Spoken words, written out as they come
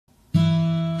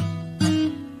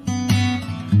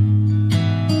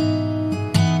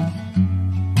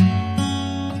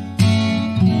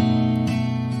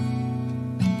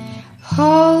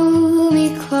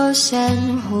close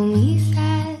and hold me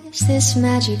fast. This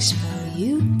magic spell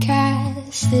you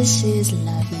cast, this is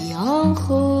la vie en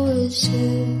rose.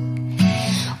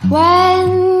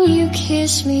 When you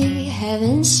kiss me,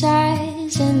 heaven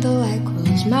sighs, and though I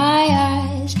close my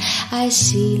eyes, I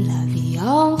see la vie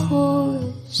en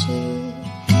rose.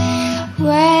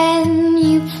 When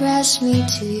you press me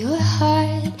to your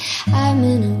heart, I'm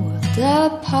in a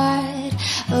world apart,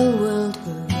 a world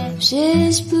where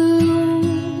roses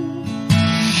bloom.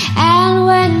 And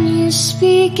when you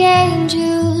speak,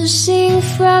 angels sing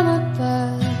from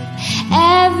above.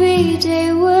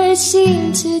 Everyday words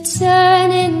seem to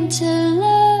turn into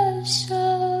love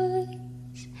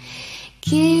songs.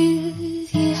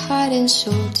 Give your heart and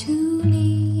soul to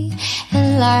me,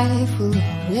 and life will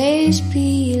always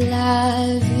be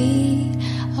la vie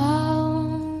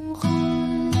en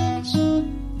rose.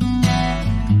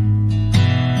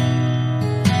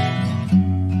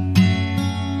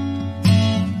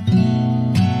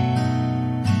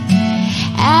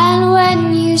 And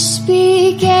when you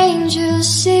speak, angels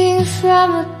sing from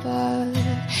above.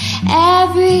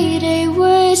 Everyday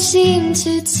words seem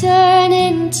to turn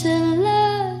into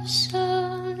love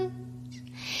songs.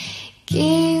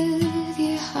 Give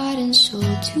your heart and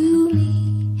soul to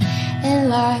me, and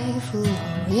life will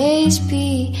always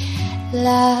be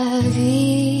la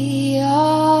vie en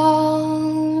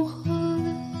rose.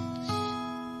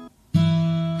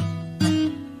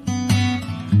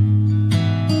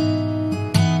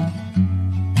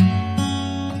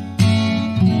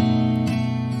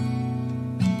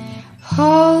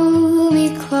 Hold me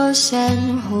close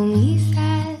and hold me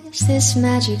fast. This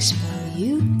magic spell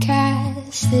you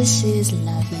cast, this is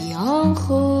la vie en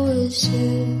rose.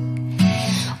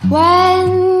 When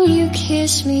you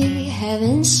kiss me,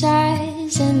 heaven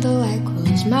sighs, and though I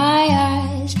close my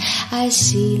eyes, I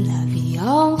see la vie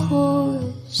en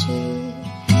rose.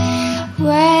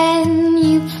 When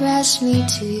you press me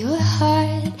to your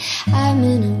heart, I'm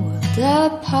in a world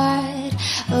apart,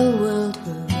 a world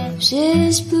where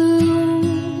roses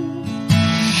bloom.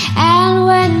 And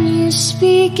when you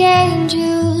speak,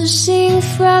 angels sing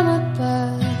from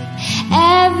above.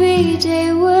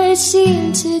 Everyday words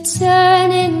seem to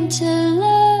turn into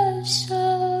love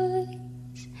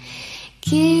songs.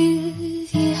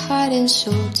 Give your heart and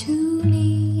soul to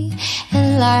me,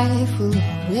 and life will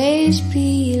always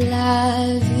be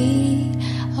la vie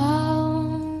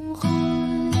en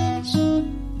rose.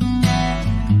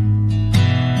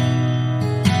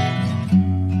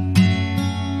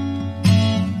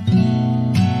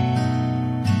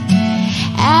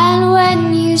 And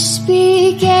when you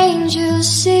speak, angels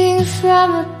sing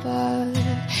from above.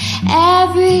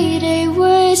 Everyday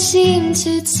words seem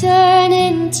to turn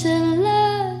into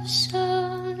love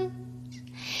songs.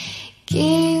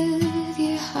 Give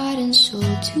your heart and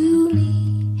soul to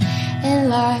me, and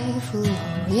life will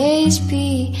always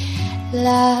be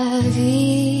la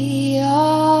vie en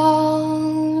rose.